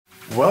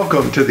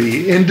Welcome to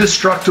the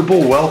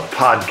Indestructible Wealth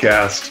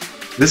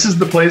Podcast. This is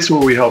the place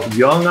where we help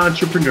young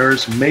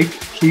entrepreneurs make,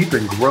 keep,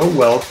 and grow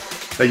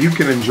wealth that you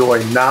can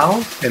enjoy now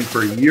and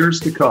for years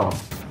to come.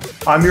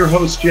 I'm your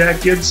host,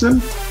 Jack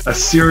Gibson, a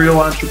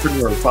serial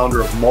entrepreneur, founder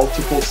of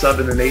multiple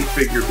 7- and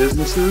 8-figure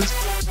businesses,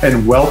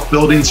 and wealth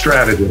building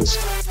strategist.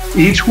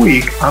 Each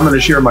week, I'm going to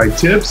share my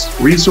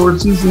tips,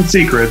 resources, and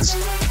secrets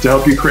to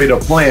help you create a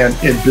plan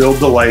and build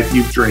the life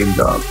you've dreamed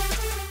of.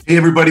 Hey,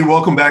 everybody,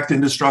 welcome back to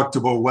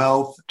Indestructible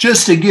Wealth.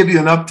 Just to give you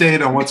an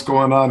update on what's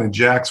going on in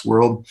Jack's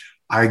world,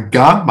 I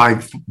got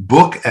my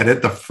book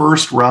edit, the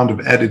first round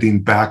of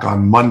editing, back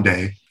on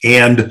Monday.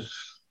 And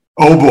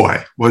oh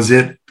boy, was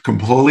it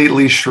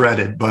completely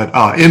shredded, but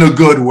in a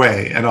good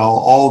way. And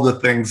all the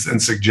things and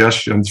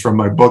suggestions from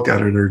my book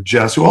editor,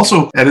 Jess, who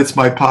also edits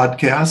my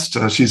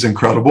podcast. She's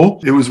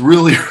incredible. It was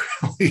really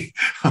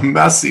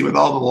messy with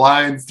all the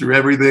lines through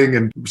everything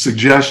and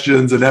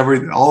suggestions and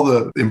all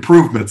the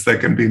improvements that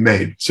can be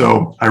made.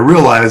 So I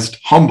realized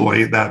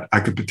humbly that I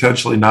could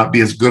potentially not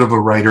be as good of a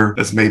writer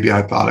as maybe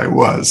I thought I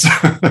was.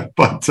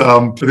 But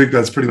I think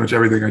that's pretty much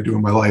everything I do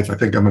in my life. I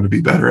think I'm going to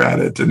be better at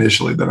it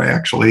initially than I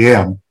actually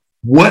am.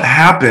 What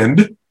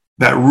happened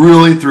that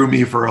really threw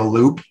me for a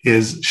loop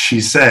is she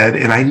said,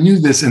 and I knew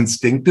this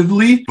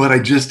instinctively, but I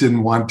just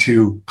didn't want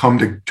to come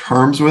to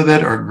terms with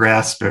it or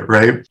grasp it,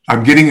 right?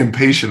 I'm getting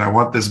impatient. I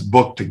want this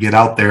book to get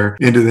out there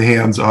into the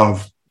hands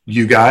of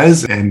you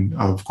guys. And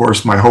of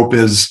course, my hope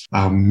is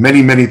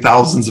many, many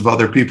thousands of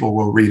other people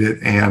will read it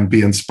and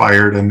be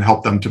inspired and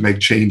help them to make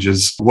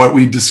changes. What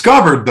we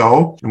discovered,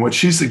 though, and what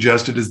she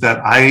suggested, is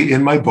that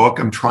in my book,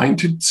 I'm trying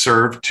to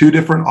serve two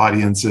different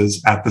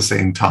audiences at the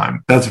same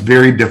time. That's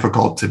very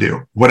difficult to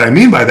do. What I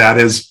mean by that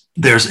is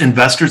there's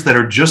investors that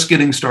are just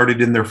getting started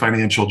in their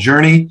financial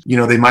journey.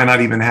 They might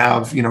not even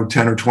have,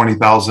 10 or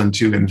 20,000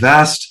 to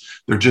invest.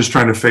 They're just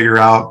trying to figure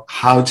out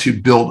how to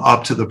build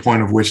up to the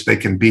point of which they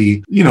can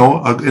be,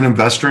 an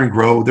investor and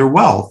grow their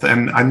wealth.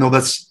 And I know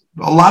that's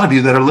a lot of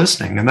you that are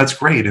listening, and that's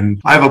great.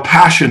 And I have a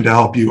passion to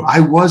help you. I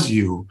was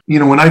you.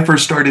 When I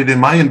first started in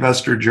my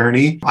investor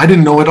journey, I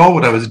didn't know at all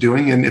what I was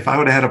doing. And if I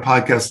would have had a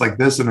podcast like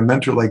this and a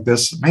mentor like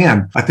this,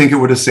 man, I think it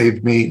would have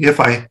saved me if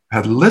I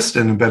had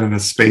listened and been in a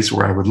space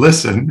where I would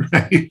listen,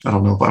 right? I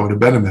don't know if I would have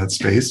been in that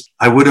space.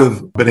 I would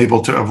have been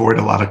able to avoid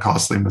a lot of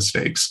costly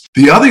mistakes.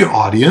 The other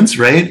audience,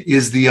 right,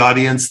 is the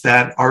audience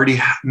that already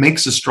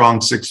makes a strong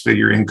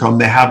 6-figure income.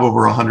 They have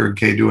over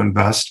 100K to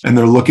invest, and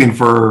they're looking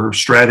for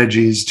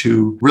strategies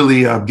to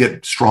really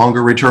get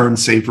stronger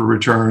returns, safer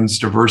returns,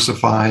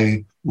 diversify,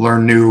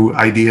 learn new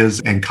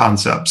ideas and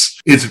concepts.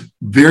 It's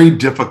very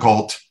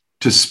difficult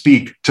to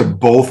speak to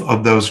both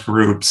of those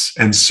groups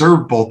and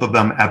serve both of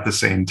them at the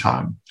same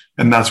time.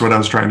 And that's what I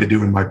was trying to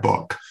do in my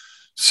book.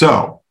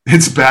 So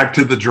it's back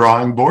to the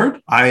drawing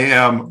board. I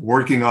am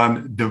working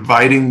on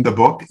dividing the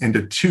book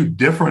into two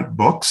different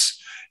books.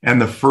 And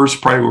the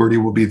first priority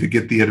will be to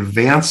get the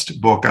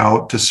advanced book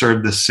out to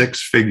serve the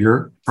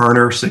 6-figure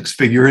earner,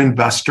 6-figure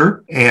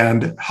investor,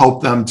 and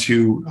help them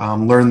to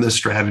learn the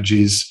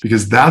strategies,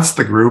 because that's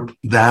the group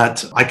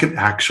that I could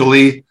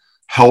actually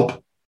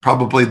help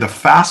probably the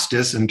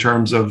fastest in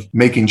terms of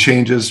making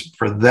changes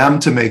for them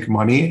to make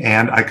money.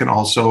 And I can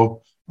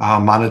also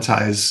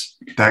monetize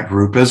that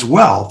group as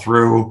well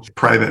through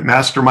private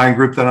mastermind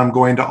group that I'm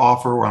going to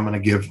offer, where I'm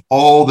going to give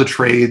all the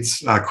trades,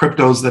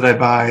 cryptos that I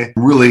buy,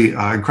 really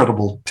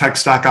incredible tech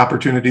stock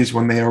opportunities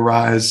when they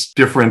arise,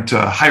 different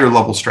higher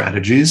level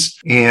strategies,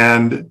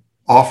 and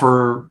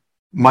offer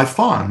my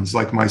funds,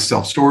 like my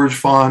self-storage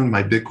fund,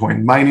 my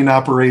Bitcoin mining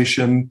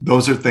operation.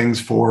 Those are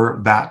things for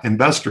that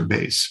investor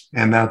base.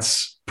 And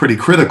that's pretty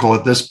critical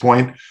at this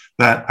point,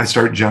 that I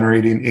start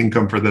generating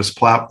income for this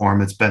platform.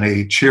 It's been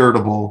a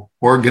charitable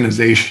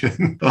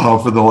organization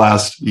for the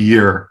last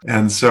year.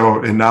 And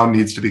so it now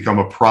needs to become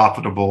a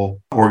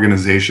profitable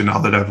organization now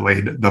that I've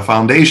laid the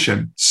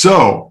foundation.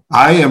 So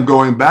I am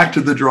going back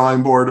to the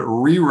drawing board,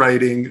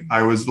 rewriting.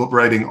 I was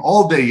writing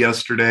all day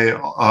yesterday,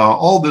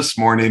 all this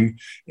morning,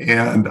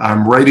 and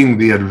I'm writing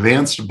the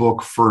advanced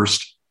book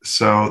first.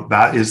 So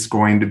that is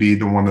going to be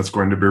the one that's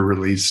going to be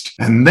released.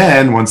 And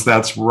then once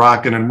that's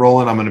rocking and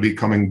rolling, I'm going to be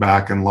coming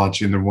back and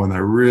launching the one I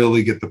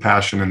really get the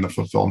passion and the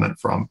fulfillment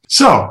from.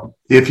 So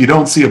if you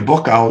don't see a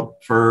book out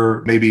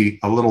for maybe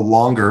a little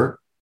longer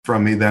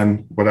from me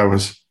than what I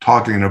was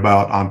talking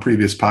about on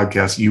previous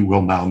podcasts, you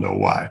will now know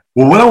why.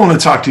 Well, what I want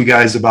to talk to you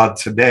guys about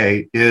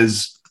today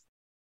is,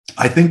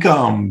 I think,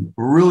 a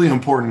really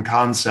important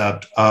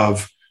concept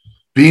of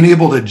being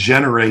able to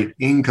generate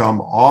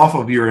income off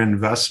of your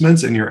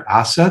investments and your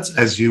assets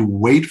as you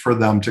wait for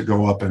them to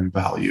go up in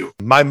value.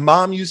 My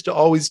mom used to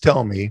always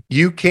tell me,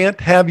 you can't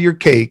have your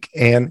cake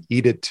and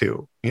eat it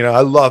too.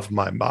 I love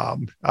my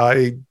mom.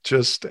 I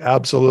just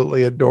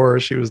absolutely adore her.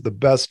 She was the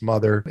best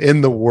mother in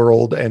the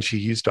world. And she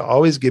used to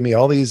always give me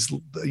all these,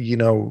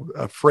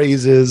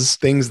 phrases,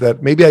 things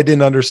that maybe I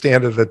didn't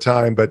understand at the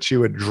time, but she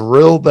would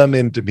drill them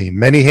into me.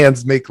 Many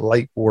hands make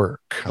light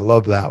work. I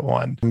love that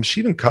one. She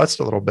even cussed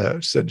a little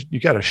bit. She said,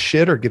 you got to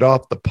shit or get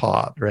off the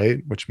pot, right?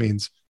 Which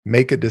means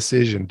Make a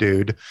decision,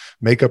 dude.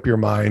 Make up your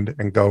mind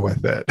and go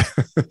with it.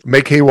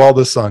 Make hay while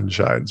the sun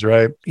shines,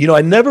 right?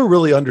 I never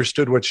really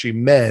understood what she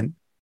meant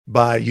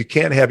by you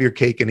can't have your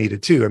cake and eat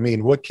it too. I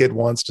mean, what kid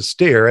wants to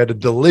stare at a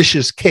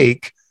delicious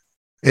cake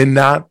and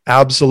not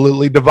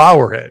absolutely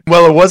devour it?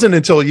 Well, it wasn't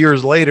until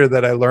years later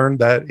that I learned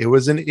that it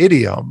was an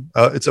idiom.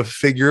 It's a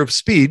figure of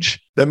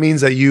speech that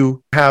means that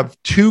you have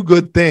two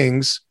good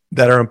things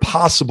that are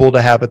impossible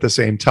to have at the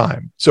same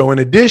time. So in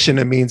addition,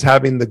 it means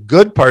having the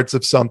good parts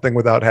of something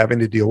without having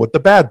to deal with the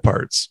bad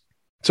parts.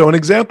 So an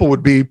example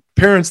would be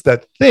parents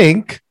that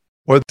think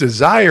or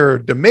desire or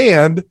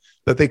demand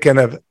that they can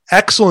have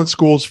excellent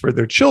schools for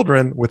their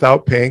children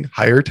without paying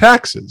higher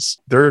taxes.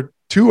 There are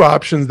two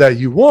options that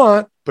you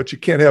want, but you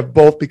can't have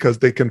both because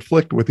they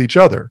conflict with each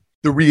other.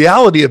 The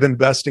reality of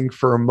investing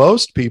for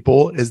most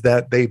people is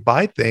that they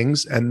buy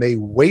things and they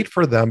wait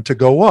for them to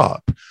go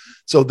up.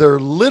 So they're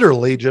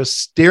literally just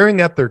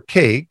staring at their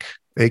cake,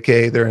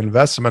 aka their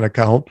investment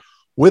account,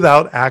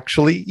 without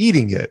actually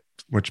eating it,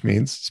 which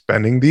means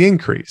spending the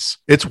increase.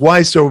 It's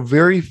why so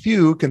very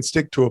few can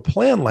stick to a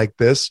plan like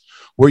this,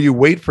 where you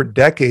wait for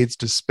decades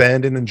to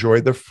spend and enjoy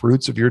the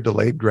fruits of your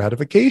delayed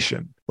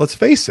gratification. Let's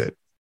face it.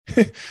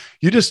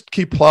 You just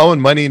keep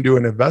plowing money into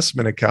an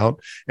investment account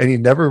and you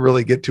never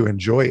really get to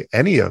enjoy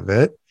any of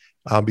it.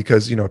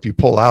 Because, if you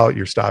pull out,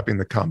 you're stopping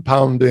the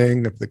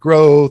compounding of the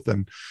growth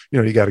and,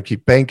 you got to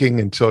keep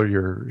banking until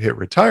you hit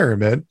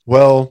retirement.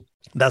 Well,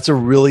 that's a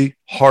really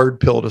hard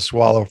pill to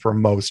swallow for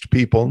most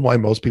people, and why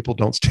most people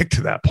don't stick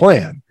to that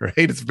plan, right?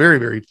 It's very,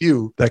 very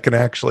few that can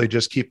actually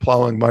just keep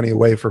plowing money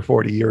away for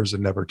 40 years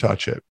and never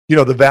touch it.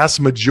 The vast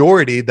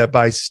majority that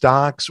buy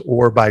stocks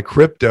or buy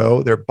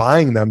crypto, they're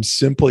buying them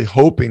simply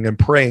hoping and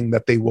praying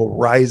that they will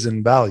rise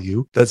in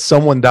value, that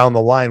someone down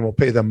the line will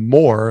pay them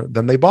more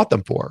than they bought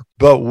them for.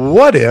 But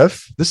what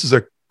if, this is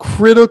a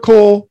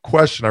critical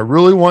question, I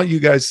really want you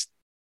guys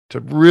to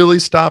really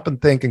stop and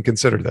think and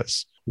consider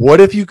this.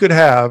 What if you could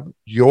have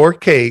your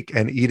cake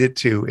and eat it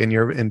too in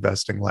your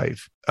investing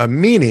life?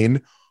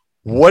 Meaning,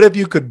 what if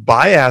you could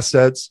buy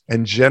assets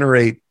and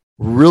generate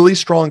really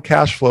strong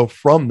cash flow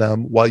from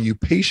them while you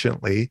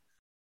patiently,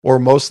 or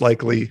most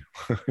likely,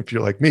 if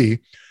you're like me,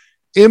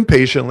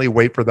 impatiently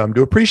wait for them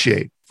to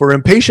appreciate? For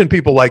impatient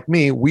people like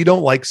me, we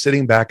don't like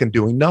sitting back and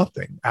doing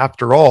nothing.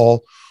 After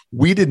all,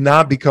 we did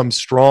not become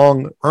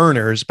strong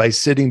earners by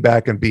sitting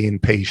back and being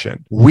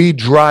patient. We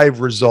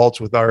drive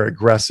results with our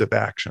aggressive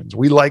actions.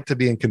 We like to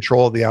be in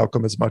control of the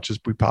outcome as much as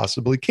we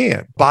possibly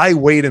can. Buy,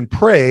 wait, and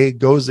pray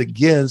goes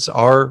against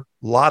a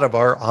lot of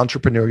our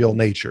entrepreneurial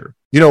nature.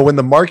 When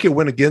the market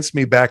went against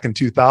me back in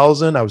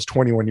 2000, I was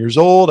 21 years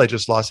old. I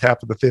just lost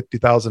half of the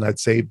 50,000 I'd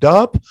saved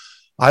up.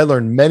 I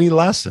learned many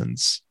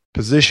lessons: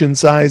 position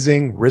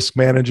sizing, risk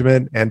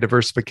management, and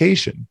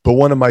diversification. But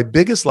one of my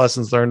biggest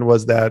lessons learned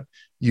was that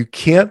you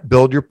can't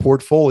build your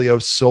portfolio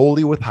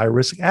solely with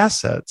high-risk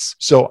assets.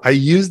 So I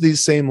use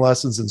these same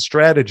lessons and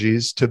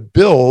strategies to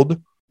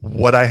build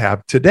what I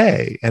have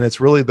today. And it's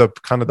really the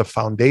kind of the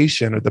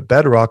foundation or the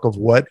bedrock of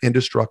what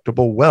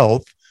Indestructible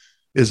Wealth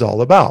is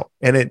all about.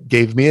 And it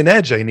gave me an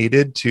edge I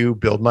needed to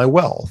build my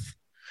wealth.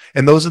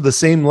 And those are the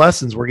same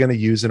lessons we're going to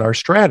use in our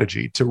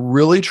strategy. To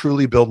really,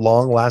 truly build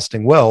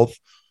long-lasting wealth,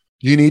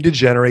 you need to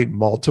generate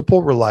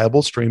multiple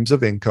reliable streams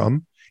of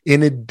income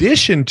in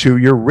addition to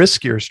your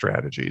riskier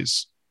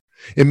strategies.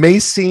 It may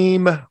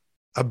seem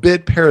a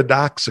bit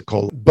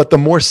paradoxical, but the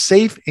more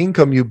safe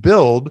income you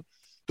build,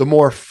 the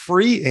more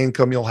free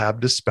income you'll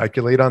have to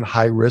speculate on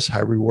high risk,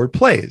 high reward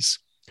plays.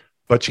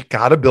 But you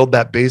got to build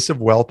that base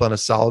of wealth on a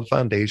solid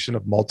foundation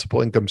of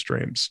multiple income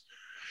streams.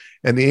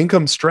 And the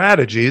income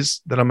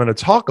strategies that I'm going to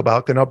talk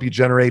about can help you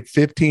generate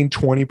 15,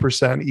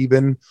 20%,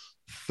 even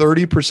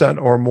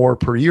 30% or more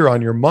per year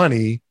on your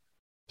money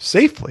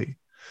safely.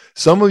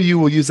 Some of you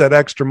will use that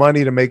extra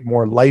money to make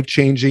more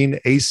life-changing,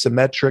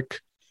 asymmetric,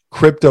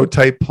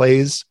 crypto-type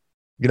plays,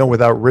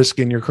 without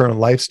risking your current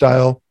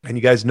lifestyle. And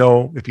you guys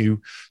know, if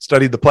you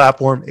studied the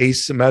platform,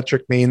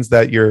 asymmetric means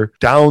that your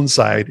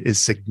downside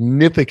is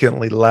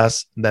significantly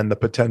less than the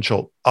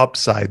potential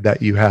upside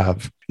that you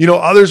have.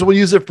 Others will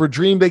use it for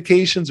dream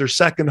vacations or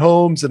second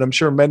homes, and I'm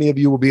sure many of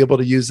you will be able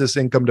to use this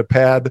income to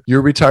pad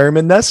your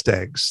retirement nest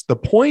eggs. The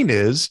point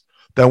is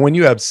that when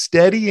you have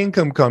steady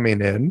income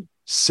coming in,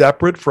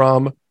 separate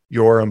from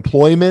your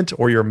employment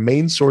or your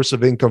main source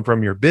of income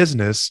from your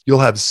business, you'll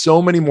have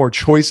so many more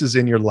choices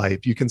in your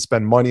life. You can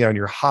spend money on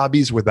your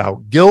hobbies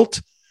without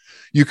guilt.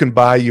 You can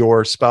buy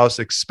your spouse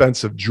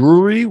expensive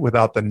jewelry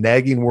without the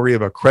nagging worry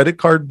of a credit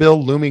card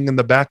bill looming in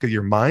the back of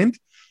your mind.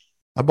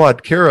 I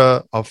bought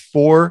Kara a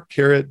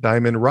 4-carat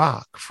diamond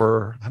rock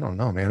for, I don't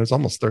know, man, it's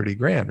almost 30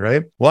 grand,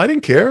 right? Well, I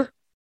didn't care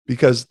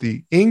because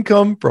the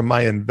income from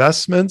my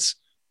investments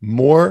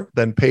more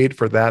than paid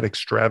for that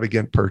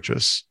extravagant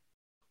purchase.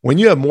 When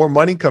you have more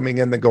money coming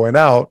in than going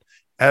out,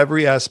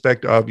 every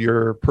aspect of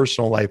your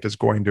personal life is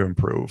going to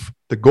improve.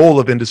 The goal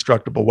of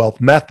Indestructible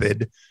Wealth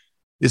Method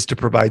is to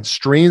provide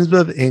streams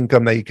of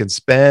income that you can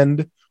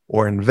spend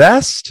or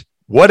invest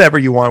whatever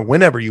you want,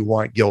 whenever you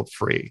want,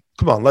 guilt-free.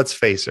 Come on, let's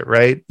face it,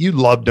 right? You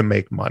love to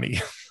make money.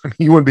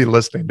 You wouldn't be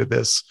listening to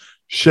this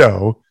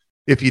show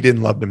if you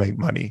didn't love to make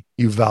money.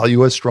 You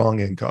value a strong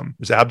income.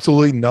 There's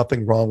absolutely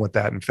nothing wrong with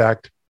that. In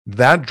fact,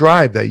 that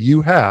drive that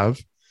you have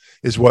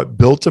is what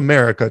built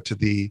America to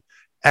the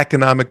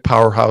economic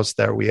powerhouse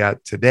that we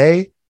at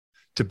today,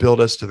 to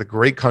build us to the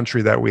great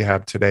country that we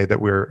have today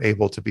that we're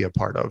able to be a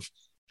part of.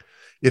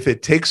 If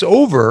it takes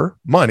over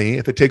money,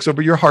 if it takes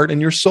over your heart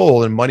and your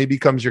soul and money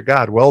becomes your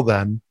God, well,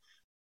 then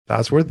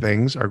that's where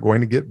things are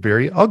going to get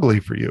very ugly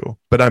for you.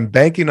 But I'm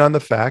banking on the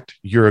fact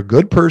you're a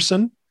good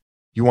person.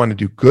 You want to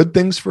do good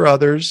things for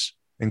others,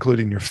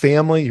 including your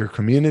family, your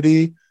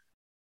community,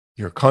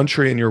 your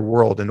country, and your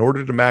world. In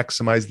order to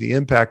maximize the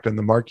impact and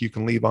the mark you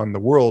can leave on the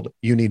world,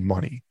 you need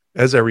money.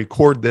 As I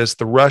record this,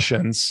 the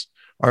Russians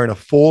are in a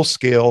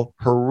full-scale,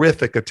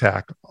 horrific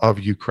attack of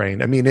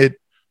Ukraine. I mean, it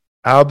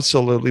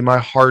absolutely, my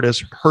heart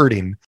is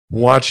hurting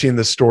watching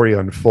the story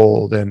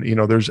unfold. And,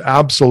 there's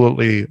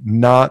absolutely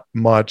not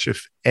much,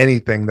 if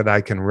anything, that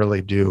I can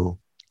really do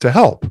to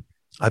help.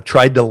 I've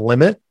tried to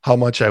limit how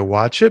much I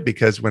watch it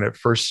because when it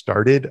first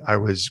started, I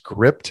was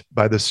gripped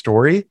by the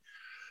story.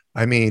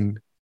 I mean,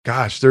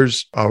 gosh,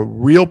 there's a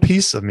real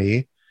piece of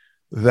me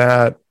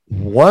that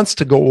wants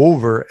to go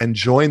over and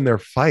join their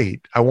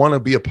fight. I want to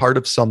be a part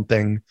of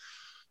something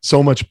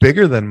so much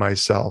bigger than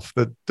myself,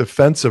 the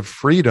defense of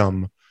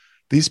freedom.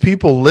 These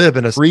people live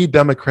in a free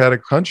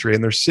democratic country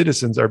and their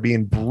citizens are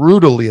being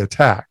brutally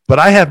attacked. But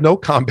I have no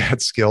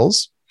combat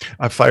skills.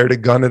 I fired a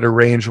gun at a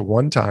range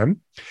one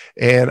time,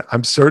 and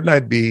I'm certain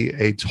I'd be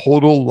a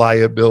total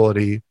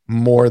liability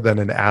more than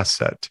an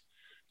asset.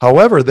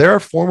 However, there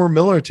are former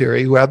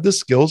military who have the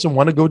skills and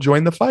want to go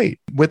join the fight.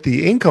 With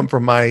the income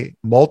from my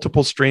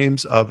multiple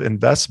streams of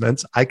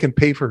investments, I can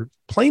pay for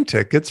plane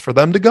tickets for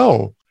them to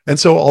go. And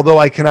so although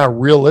I cannot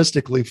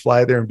realistically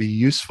fly there and be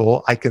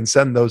useful, I can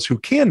send those who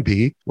can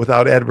be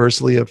without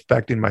adversely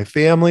affecting my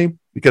family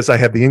because I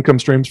have the income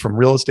streams from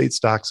real estate,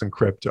 stocks, and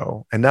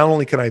crypto. And not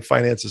only can I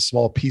finance a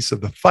small piece of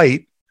the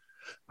fight,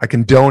 I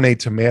can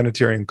donate to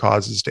humanitarian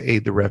causes to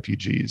aid the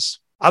refugees.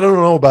 I don't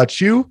know about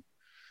you,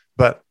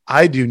 but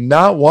I do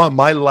not want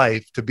my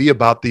life to be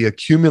about the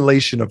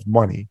accumulation of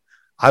money.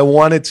 I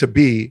want it to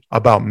be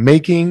about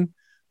making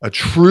a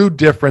true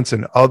difference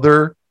in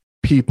other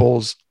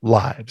people's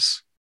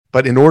lives.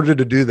 But in order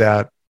to do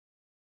that,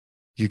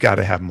 you got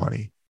to have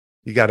money.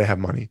 You got to have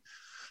money.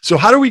 So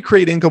how do we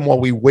create income while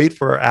we wait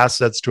for our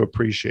assets to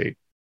appreciate?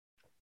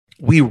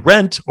 We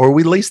rent or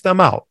we lease them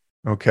out.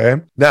 Okay.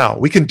 Now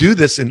we can do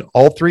this in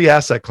all three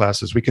asset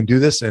classes. We can do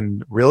this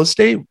in real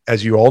estate,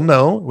 as you all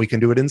know. We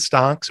can do it in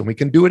stocks and we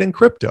can do it in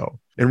crypto.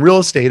 In real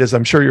estate, as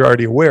I'm sure you're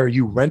already aware,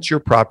 you rent your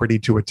property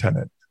to a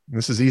tenant. And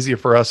this is easier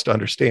for us to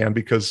understand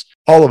because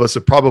all of us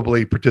have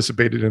probably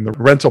participated in the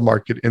rental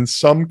market in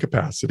some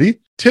capacity,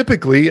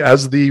 typically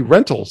as the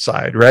rental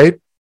side, right?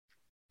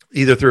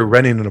 Either through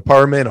renting an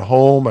apartment, a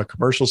home, a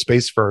commercial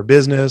space for a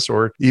business,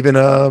 or even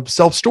a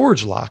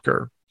self-storage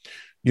locker.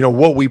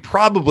 What we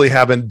probably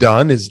haven't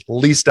done is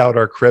leased out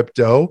our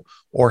crypto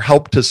or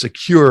helped to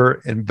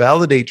secure and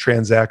validate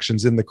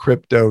transactions in the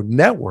crypto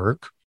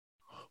network,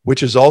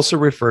 which is also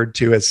referred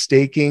to as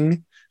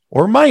staking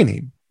or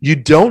mining. You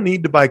don't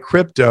need to buy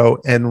crypto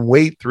and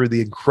wait through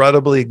the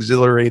incredibly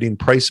exhilarating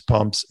price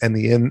pumps and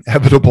the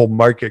inevitable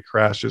market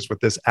crashes with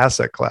this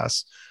asset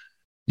class.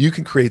 You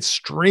can create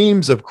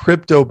streams of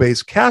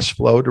crypto-based cash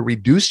flow to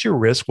reduce your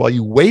risk while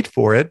you wait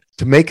for it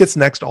to make its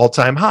next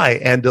all-time high.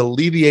 And to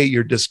alleviate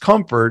your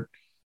discomfort,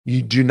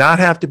 you do not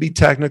have to be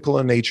technical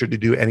in nature to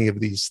do any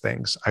of these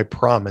things. I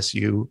promise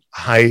you,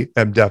 I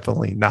am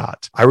definitely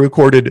not. I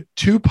recorded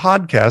 2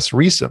 podcasts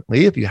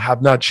recently. If you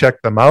have not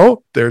checked them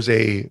out, there's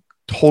a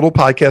total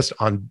podcast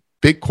on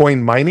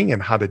Bitcoin mining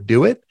and how to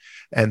do it.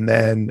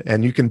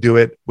 And you can do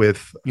it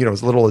with,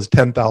 as little as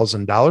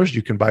 $10,000.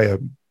 You can buy a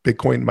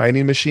Bitcoin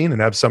mining machine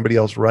and have somebody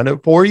else run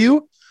it for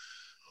you.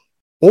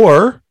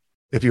 Or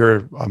if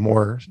you're a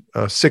more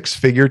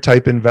six-figure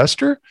type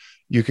investor,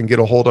 you can get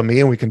a hold of me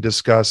and we can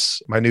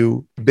discuss my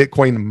new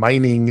Bitcoin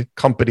mining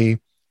company,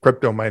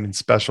 Crypto Mining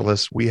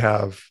Specialists. We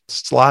have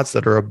slots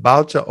that are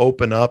about to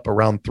open up,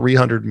 around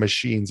 300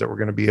 machines that we're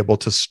going to be able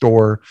to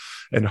store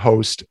and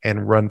host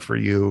and run for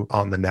you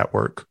on the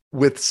network.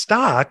 With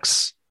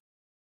stocks,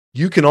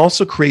 you can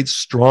also create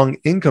strong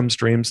income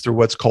streams through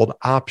what's called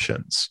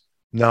options.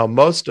 Now,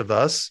 most of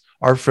us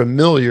are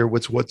familiar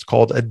with what's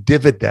called a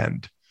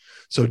dividend.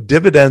 So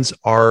dividends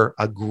are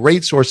a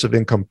great source of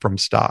income from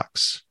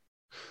stocks.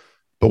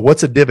 But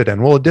what's a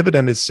dividend? Well, a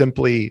dividend is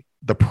simply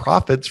the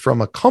profits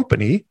from a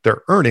company,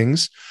 their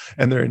earnings,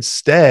 and they're,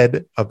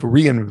 instead of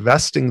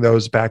reinvesting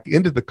those back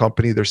into the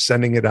company, they're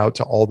sending it out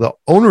to all the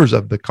owners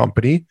of the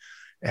company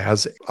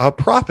as a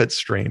profit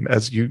stream,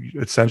 as you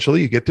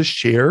get to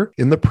share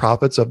in the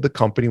profits of the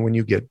company when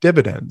you get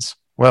dividends.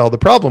 Well, the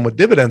problem with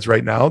dividends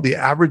right now, the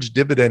average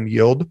dividend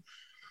yield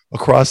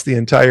across the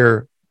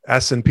entire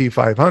S&P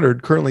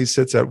 500 currently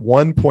sits at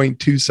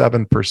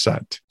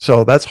 1.27%.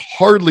 So that's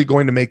hardly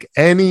going to make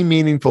any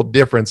meaningful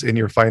difference in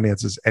your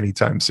finances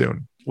anytime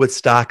soon. With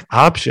stock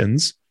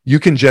options, you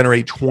can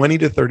generate 20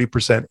 to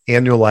 30%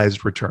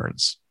 annualized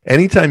returns.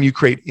 Anytime you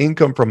create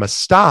income from a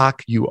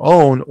stock you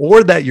own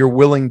or that you're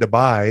willing to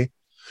buy,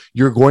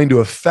 you're going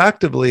to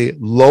effectively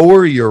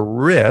lower your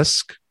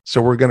risk.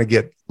 So we're going to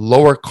get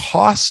lower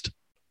cost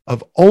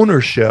of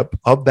ownership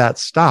of that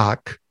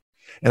stock.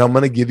 And I'm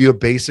going to give you a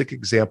basic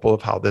example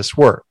of how this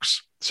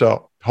works.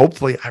 So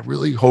hopefully, I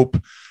really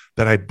hope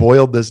that I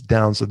boiled this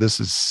down so this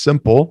is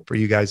simple for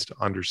you guys to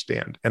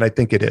understand. And I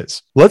think it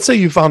is. Let's say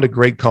you found a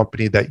great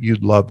company that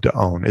you'd love to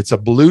own. It's a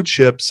blue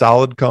chip,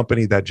 solid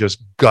company that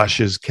just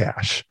gushes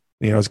cash.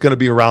 It's going to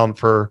be around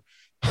for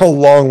a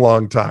long,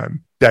 long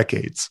time,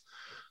 decades.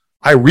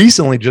 I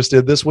recently just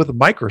did this with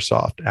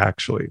Microsoft,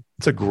 actually.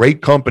 It's a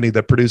great company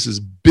that produces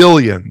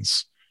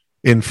billions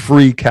in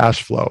free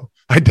cash flow.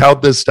 I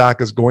doubt this stock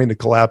is going to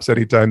collapse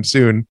anytime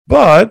soon.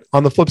 But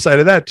on the flip side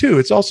of that, too,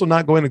 it's also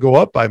not going to go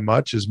up by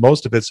much as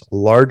most of its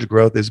large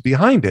growth is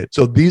behind it.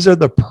 So these are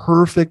the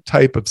perfect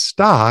type of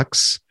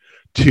stocks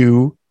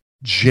to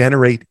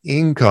generate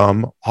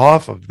income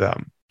off of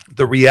them.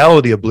 The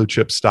reality of blue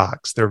chip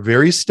stocks, they're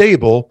very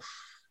stable,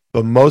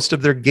 but most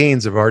of their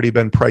gains have already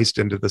been priced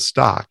into the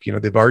stock.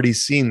 They've already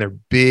seen their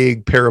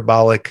big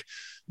parabolic,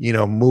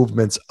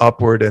 movements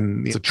upward,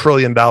 and it's $1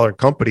 trillion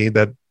company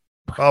that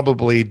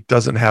probably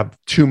doesn't have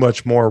too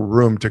much more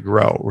room to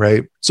grow,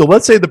 right? So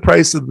let's say the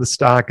price of the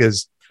stock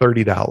is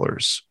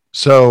 $30.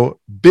 So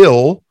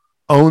Bill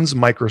owns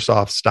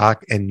Microsoft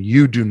stock and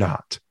you do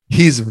not.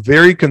 He's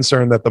very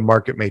concerned that the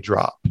market may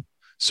drop.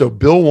 So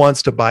Bill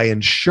wants to buy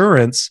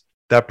insurance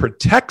that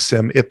protects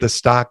him if the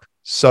stock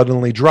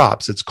suddenly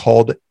drops. It's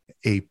called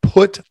a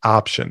put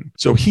option.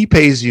 So he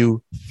pays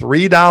you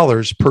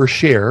 $3 per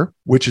share,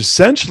 which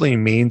essentially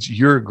means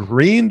you're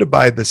agreeing to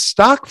buy the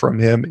stock from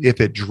him if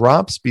it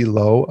drops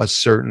below a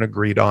certain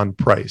agreed on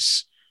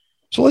price.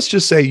 So let's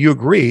just say you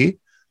agree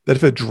that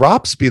if it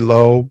drops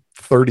below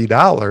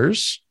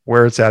 $30,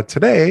 where it's at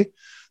today,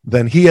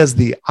 then he has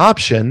the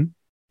option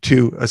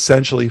to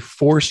essentially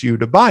force you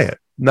to buy it.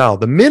 Now,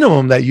 the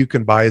minimum that you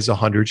can buy is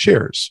 100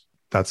 shares.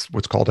 That's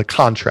what's called a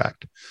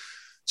contract.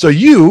 So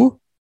you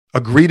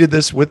agree to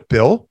this with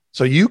Bill.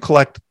 So you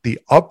collect the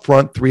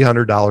upfront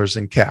 $300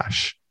 in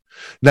cash.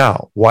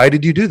 Now, why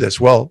did you do this?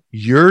 Well,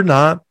 you're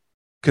not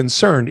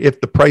concerned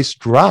if the price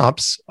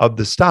drops of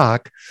the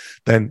stock,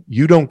 then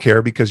you don't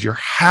care because you're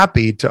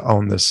happy to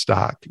own this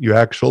stock. You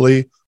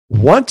actually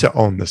want to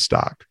own the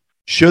stock.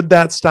 Should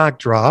that stock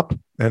drop,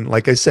 and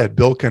like I said,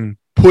 Bill can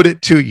put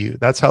it to you.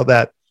 That's how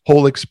that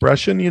whole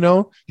expression,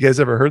 you guys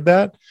ever heard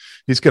that?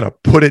 He's going to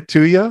put it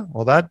to you.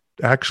 Well, that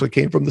actually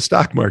came from the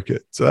stock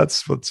market. So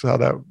that's how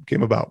that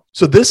came about.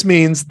 So this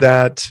means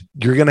that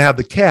you're going to have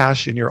the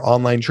cash in your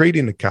online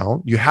trading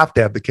account. You have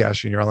to have the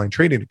cash in your online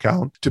trading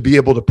account to be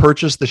able to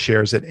purchase the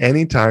shares at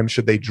any time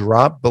should they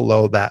drop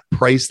below that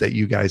price that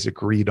you guys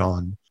agreed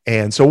on.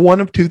 And so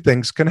one of two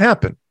things can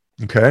happen.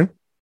 Okay.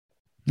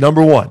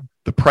 Number one,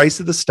 the price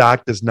of the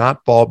stock does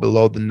not fall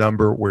below the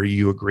number where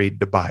you agreed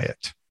to buy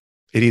it.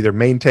 It either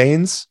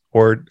maintains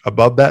or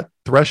above that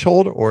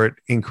threshold or it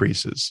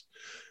increases.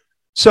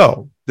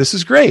 So this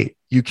is great.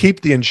 You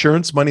keep the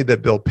insurance money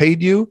that Bill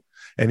paid you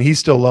and he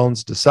still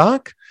owns the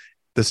stock,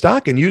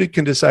 and you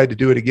can decide to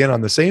do it again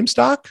on the same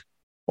stock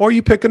or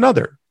you pick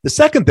another. The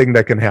second thing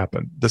that can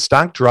happen, the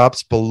stock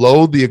drops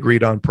below the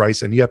agreed on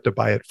price and you have to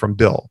buy it from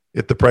Bill.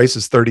 If the price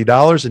is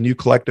 $30 and you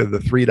collected the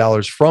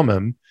 $3 from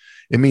him,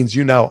 it means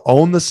you now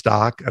own the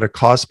stock at a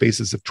cost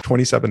basis of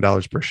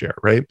 $27 per share,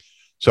 right?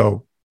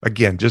 So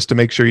again, just to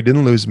make sure you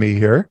didn't lose me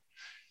here,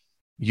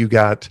 you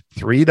got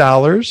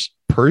 $3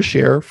 per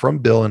share from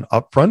Bill in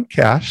upfront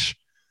cash.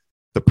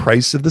 The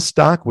price of the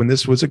stock when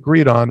this was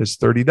agreed on is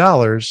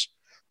 $30.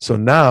 So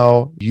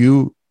now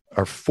you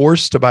are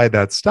forced to buy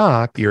that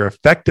stock. Your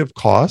effective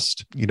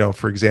cost,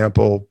 for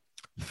example,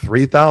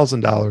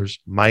 $3,000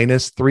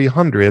 minus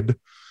 $300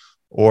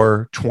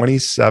 or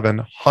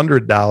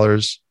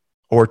 $2,700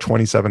 or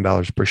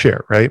 $27 per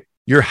share, right?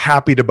 You're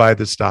happy to buy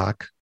the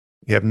stock.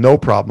 You have no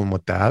problem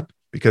with that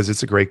because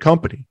it's a great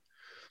company.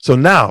 So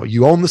now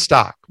you own the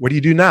stock. What do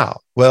you do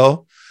now?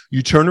 Well,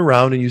 you turn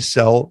around and you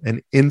sell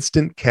an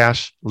instant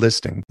cash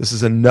listing. This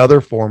is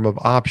another form of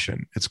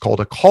option. It's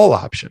called a call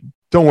option.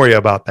 Don't worry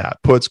about that.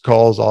 Puts,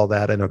 calls, all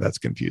that. I know that's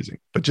confusing,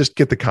 but just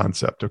get the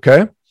concept,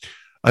 okay?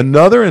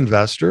 Another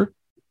investor,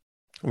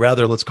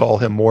 rather, let's call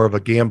him more of a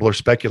gambler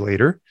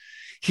speculator.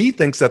 He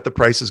thinks that the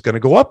price is going to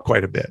go up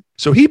quite a bit.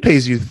 So he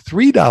pays you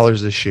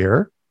 $3 a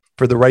share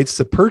for the rights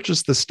to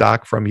purchase the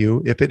stock from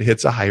you if it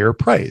hits a higher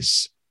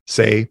price,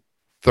 say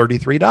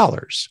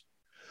 $33.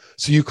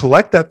 So you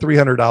collect that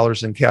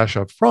 $300 in cash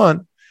up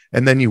front,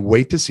 and then you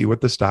wait to see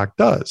what the stock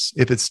does.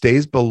 If it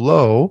stays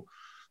below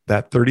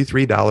that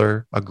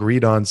 $33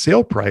 agreed on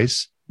sale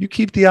price, you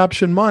keep the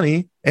option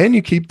money and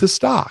you keep the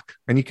stock,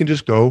 and you can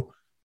just go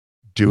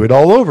do it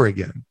all over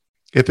again.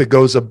 If it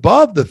goes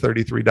above the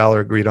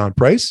 $33 agreed on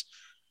price,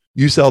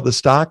 you sell the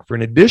stock for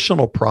an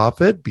additional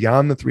profit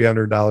beyond the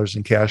 $300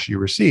 in cash you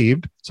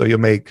received. So you'll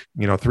make,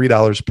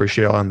 $3 per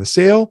share on the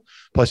sale,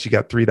 plus you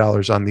got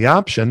 $3 on the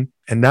option.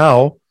 And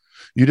now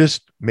you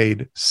just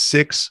made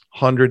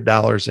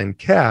 $600 in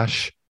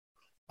cash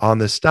on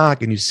the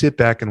stock and you sit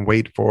back and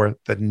wait for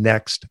the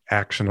next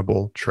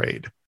actionable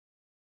trade.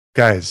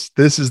 Guys,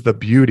 this is the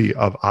beauty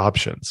of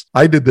options.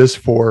 I did this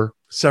for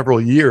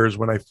several years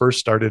when I first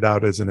started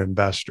out as an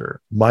investor.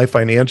 My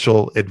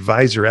financial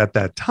advisor at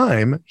that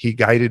time, he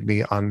guided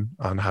me on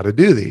how to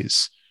do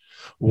these.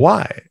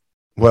 Why?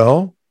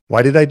 Well,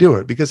 why did I do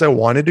it? Because I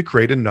wanted to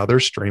create another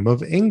stream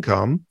of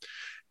income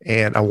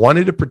and I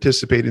wanted to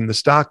participate in the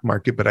stock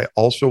market, but I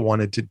also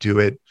wanted to do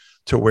it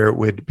to where it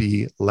would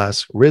be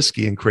less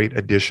risky and create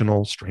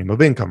additional stream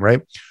of income,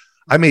 right?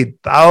 I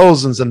made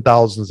thousands and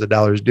thousands of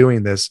dollars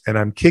doing this, and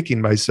I'm kicking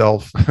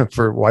myself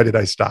for why did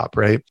I stop,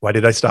 right? Why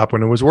did I stop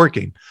when it was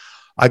working?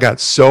 I got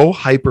so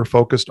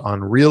hyper-focused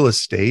on real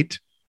estate,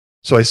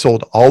 so I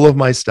sold all of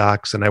my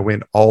stocks and I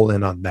went all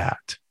in on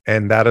that.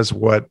 And that is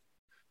what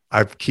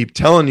I keep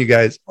telling you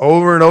guys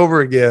over and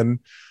over again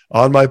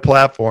on my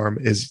platform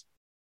is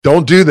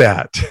don't do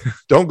that.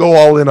 Don't go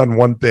all in on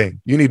one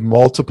thing. You need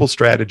multiple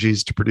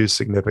strategies to produce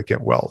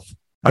significant wealth.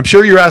 I'm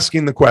sure you're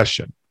asking the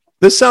question,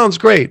 this sounds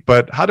great,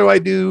 but how do I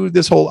do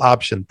this whole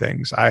option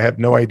things? I have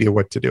no idea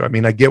what to do. I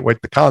mean, I get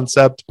what the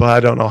concept, but I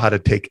don't know how to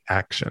take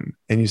action.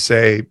 And you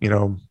say,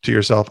 to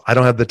yourself, I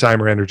don't have the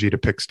time or energy to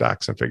pick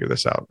stocks and figure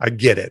this out. I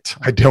get it.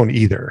 I don't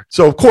either.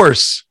 So of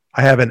course,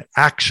 I have an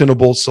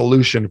actionable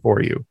solution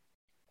for you.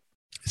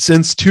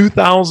 Since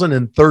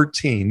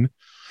 2013,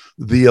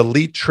 the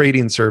elite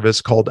trading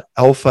service called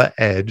Alpha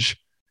Edge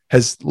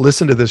has,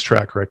 listened to this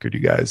track record,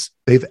 you guys.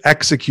 They've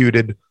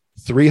executed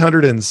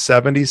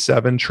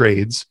 377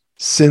 trades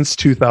since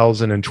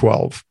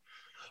 2012.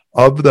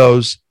 Of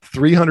those,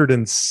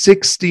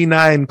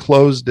 369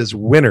 closed as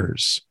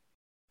winners.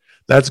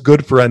 That's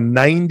good for a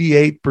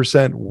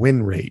 98%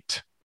 win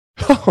rate.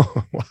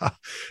 Wow.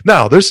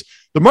 Now, there's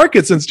the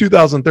market since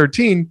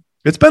 2013.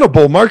 It's been a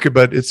bull market,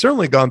 but it's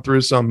certainly gone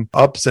through some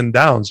ups and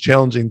downs,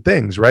 challenging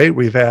things, right?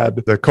 We've had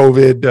the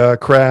COVID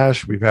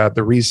crash. We've had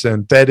the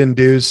recent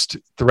Fed-induced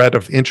threat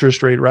of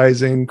interest rate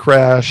rising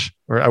crash,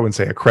 or I wouldn't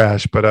say a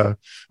crash, but a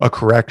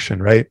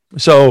correction, right?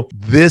 So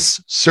this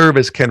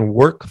service can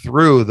work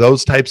through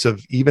those types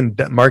of even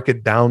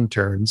market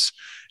downturns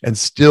and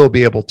still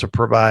be able to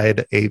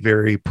provide a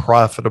very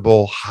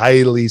profitable,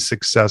 highly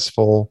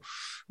successful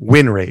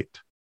win rate.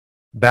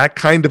 That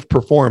kind of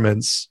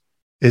performance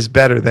is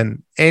better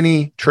than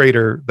any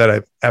trader that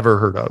I've ever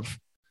heard of.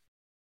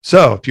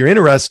 So if you're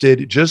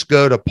interested, just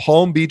go to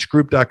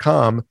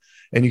palmbeachgroup.com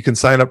and you can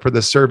sign up for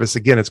this service.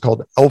 Again, it's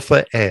called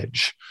Alpha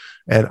Edge.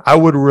 And I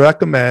would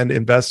recommend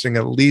investing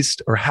at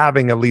least or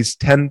having at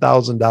least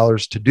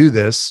 $10,000 to do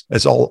this,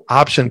 as all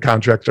option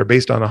contracts are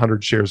based on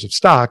 100 shares of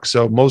stock.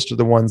 So most of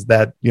the ones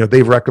that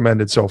they've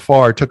recommended so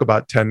far took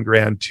about 10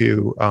 grand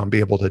to be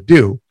able to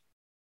do.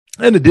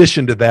 In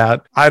addition to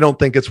that, I don't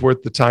think it's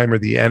worth the time or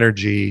the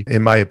energy,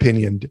 in my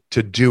opinion,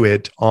 to do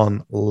it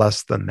on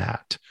less than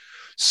that.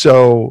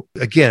 So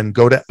again,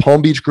 go to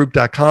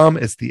palmbeachgroup.com.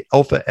 It's the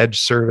Alpha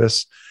Edge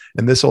service,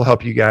 and this will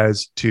help you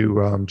guys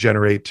to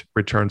generate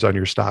returns on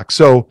your stock.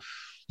 So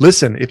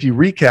listen, if you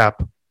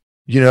recap,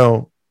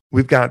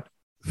 we've got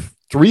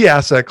 3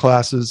 asset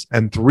classes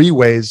and 3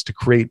 ways to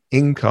create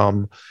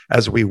income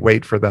as we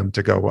wait for them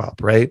to go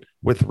up, right?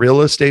 With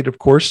real estate, of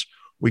course,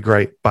 we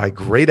buy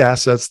great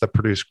assets that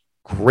produce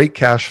great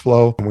cash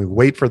flow, and we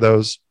wait for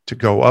those to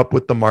go up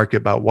with the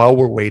market. But while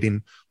we're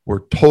waiting,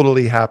 we're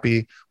totally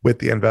happy with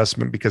the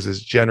investment because it's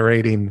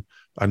generating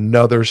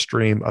another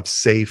stream of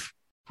safe,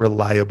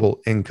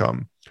 reliable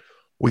income.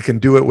 We can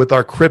do it with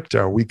our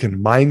crypto. We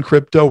can mine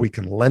crypto, we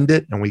can lend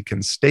it, and we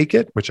can stake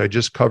it, which I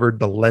just covered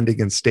the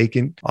lending and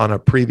staking on a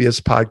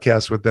previous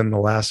podcast within the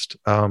last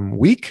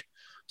week.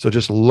 So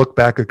just look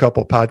back a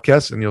couple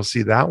podcasts and you'll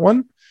see that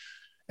one.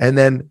 And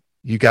then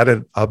you got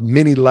a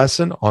mini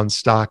lesson on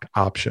stock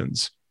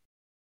options.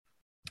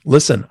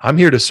 Listen, I'm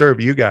here to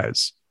serve you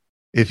guys.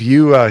 If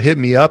you hit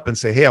me up and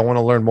say, hey, I want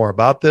to learn more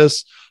about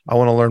this, I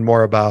want to learn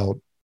more about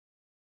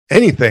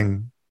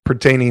anything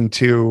pertaining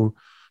to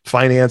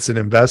finance and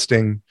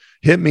investing,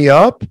 hit me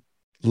up,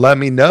 let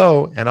me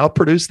know, and I'll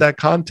produce that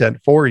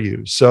content for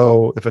you.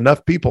 So if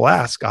enough people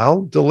ask,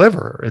 I'll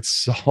deliver.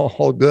 It's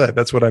all good.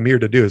 That's what I'm here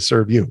to do, is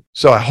serve you.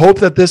 So I hope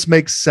that this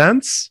makes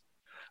sense.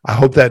 I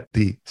hope that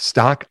the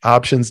stock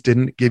options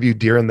didn't give you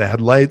deer in the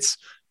headlights.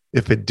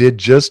 If it did,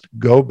 just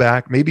go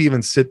back, maybe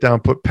even sit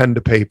down, put pen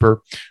to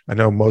paper. I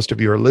know most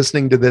of you are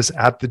listening to this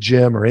at the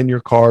gym or in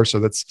your car. So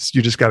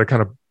you just got to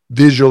kind of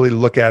visually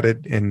look at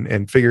it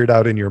and figure it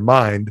out in your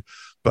mind.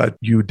 But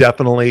you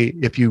definitely,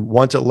 if you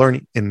want to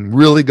learn and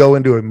really go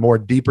into a more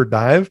deeper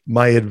dive,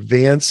 my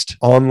advanced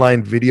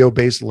online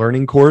video-based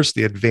learning course,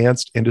 the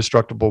Advanced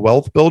Indestructible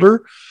Wealth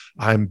Builder,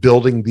 I'm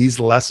building these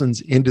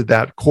lessons into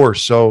that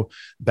course. So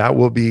that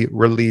will be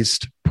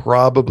released,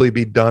 probably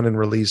be done and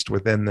released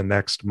within the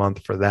next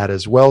month for that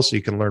as well. So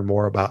you can learn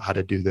more about how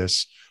to do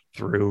this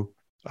through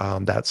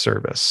that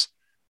service.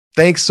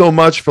 Thanks so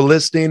much for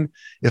listening.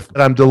 If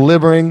I'm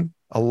delivering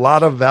a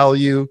lot of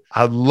value,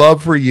 I'd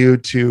love for you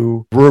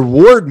to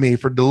reward me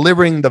for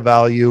delivering the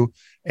value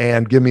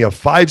and give me a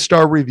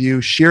 5-star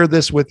review. Share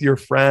this with your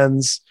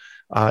friends.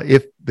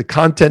 If the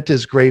content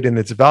is great and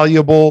it's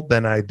valuable,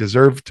 then I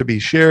deserve to be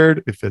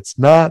shared. If it's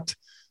not,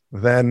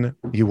 then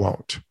you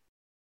won't.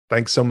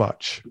 Thanks so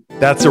much.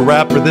 That's a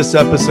wrap for this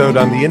episode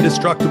on the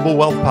Indestructible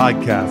Wealth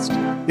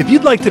Podcast. If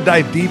you'd like to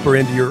dive deeper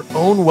into your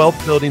own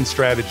wealth building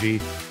strategy,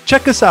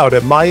 check us out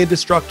at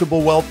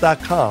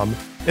myindestructiblewealth.com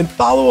and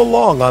follow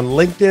along on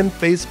LinkedIn,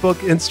 Facebook,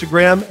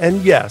 Instagram,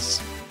 and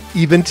yes,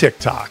 even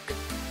TikTok.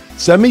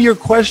 Send me your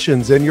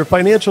questions and your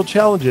financial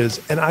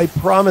challenges, and I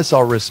promise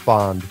I'll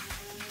respond.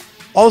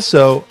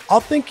 Also,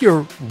 I'll think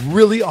you're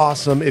really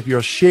awesome if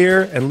you'll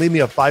share and leave me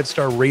a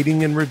 5-star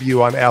rating and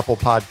review on Apple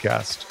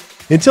Podcast.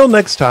 Until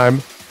next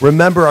time,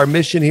 remember our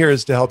mission here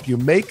is to help you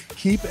make,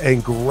 keep,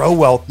 and grow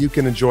wealth you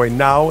can enjoy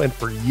now and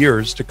for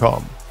years to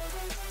come.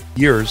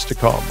 Years to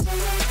come.